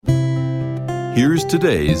Here's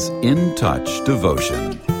today's In Touch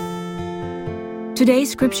devotion. Today's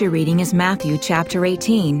scripture reading is Matthew chapter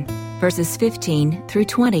 18, verses 15 through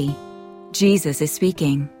 20. Jesus is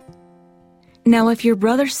speaking. Now if your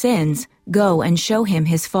brother sins, go and show him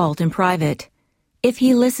his fault in private. If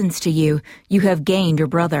he listens to you, you have gained your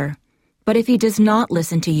brother. But if he does not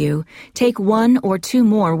listen to you, take 1 or 2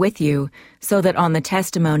 more with you, so that on the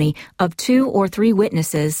testimony of 2 or 3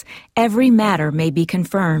 witnesses, every matter may be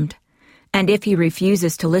confirmed. And if he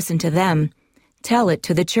refuses to listen to them, tell it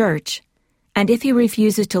to the church. And if he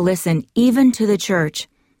refuses to listen even to the church,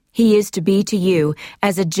 he is to be to you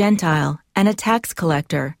as a Gentile and a tax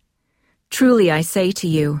collector. Truly I say to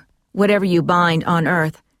you, whatever you bind on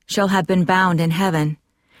earth shall have been bound in heaven,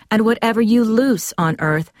 and whatever you loose on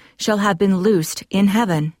earth shall have been loosed in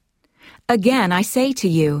heaven. Again I say to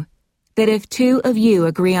you, that if 2 of you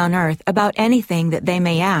agree on earth about anything that they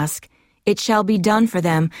may ask, it shall be done for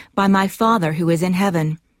them by my Father who is in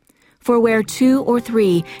heaven. For where 2 or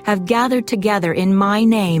 3 have gathered together in my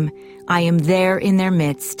name, I am there in their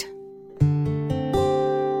midst.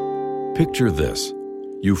 Picture this.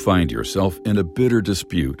 You find yourself in a bitter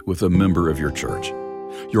dispute with a member of your church.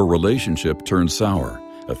 Your relationship turns sour,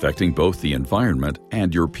 affecting both the environment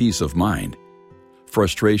and your peace of mind.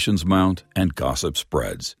 Frustrations mount and gossip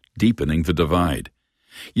spreads, deepening the divide.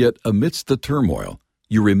 Yet amidst the turmoil,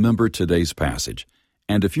 you remember today's passage,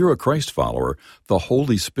 and if you're a Christ follower, the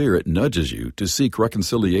Holy Spirit nudges you to seek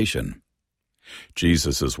reconciliation.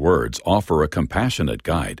 Jesus' words offer a compassionate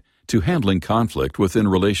guide to handling conflict within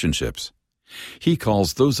relationships. He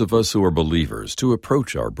calls those of us who are believers to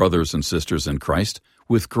approach our brothers and sisters in Christ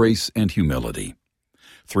with grace and humility.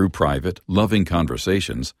 Through private, loving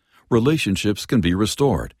conversations, relationships can be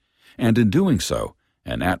restored, and in doing so,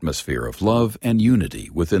 an atmosphere of love and unity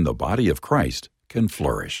within the body of Christ can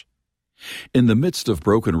flourish. In the midst of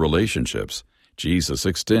broken relationships, Jesus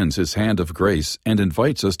extends his hand of grace and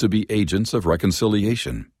invites us to be agents of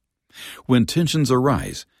reconciliation. When tensions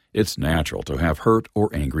arise, it's natural to have hurt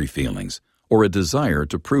or angry feelings, or a desire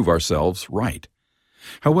to prove ourselves right.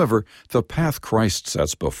 However, the path Christ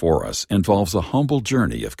sets before us involves a humble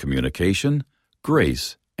journey of communication,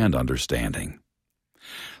 grace, and understanding.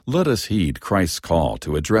 Let us heed Christ's call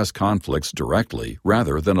to address conflicts directly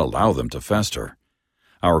rather than allow them to fester.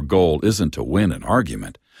 Our goal isn't to win an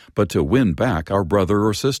argument, but to win back our brother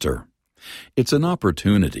or sister. It's an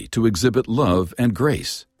opportunity to exhibit love and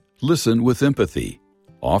grace, listen with empathy,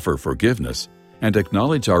 offer forgiveness, and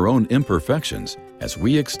acknowledge our own imperfections as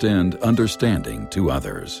we extend understanding to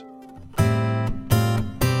others.